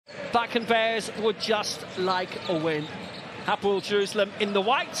Bakken Bears would just like a win. Hapoel Jerusalem in the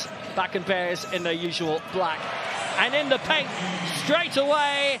white, Bakken Bears in their usual black. And in the paint, straight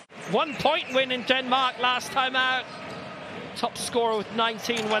away, 1 point win in Denmark last time out. Top scorer with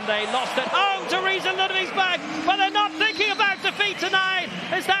 19 when they lost at home to Riese Ludwigsburg, but they're not thinking about defeat tonight,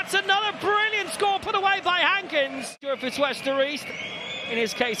 as that's another brilliant score put away by Hankins. Sure if it's west or east, in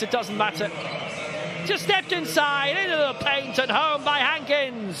his case it doesn't matter. Just stepped inside into the paint at home by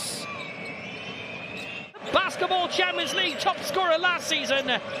Hankins. Basketball Champions League top scorer last season,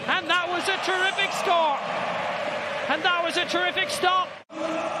 and that was a terrific score. And that was a terrific stop.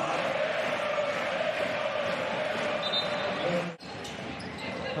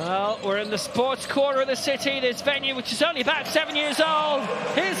 Well, we're in the sports quarter of the city, this venue which is only about 7 years old.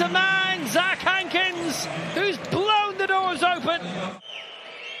 Here's a man, Zach Hankins, who's blown the doors open.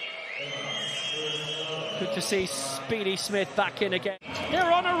 Good to see Speedy Smith back in again.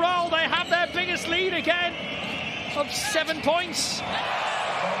 They're on a roll, they have their biggest lead again of 7 points.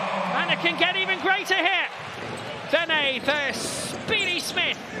 And it can get even greater here. Vene for Speedy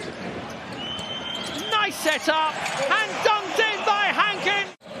Smith. Nice setup, and dunked in by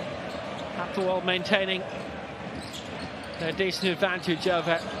Hankins. Hapoel maintaining their decent advantage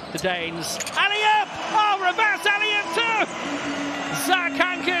over the Danes. Alley-oop! Oh, reverse alley-oop too! Zach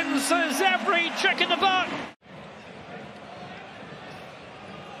Hankins has every trick in the book.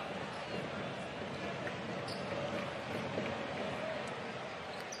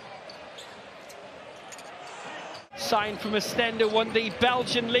 Signed from Ostende, won the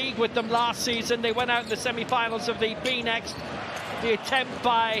Belgian league with them last season. They went out in the semi-finals of the B-Next. The attempt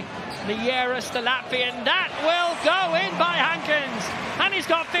by Nieris, the Latvian, that will go in by Hankins. And he's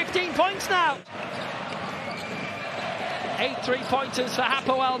got 15 points now. 8 3-pointers for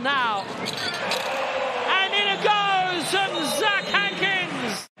Hapoel now. And in it goes from Zach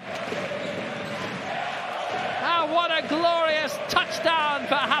Hankins. Ah, what a glorious touchdown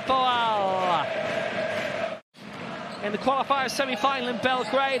for Hapoel. In the qualifiers semi-final in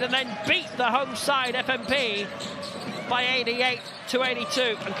Belgrade, and then beat the home side FMP by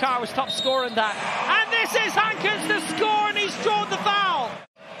 88-82. And Carr was top scorer in that. And this is Hankins to score, and he's drawn the foul.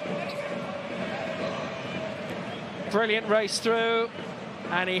 Brilliant race through,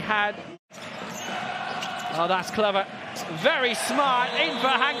 and he had... Oh, that's clever. Very smart in for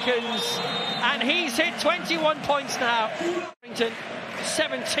Hankins, and he's hit 21 points now.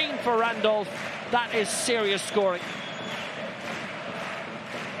 17 for Randolph. That is serious scoring.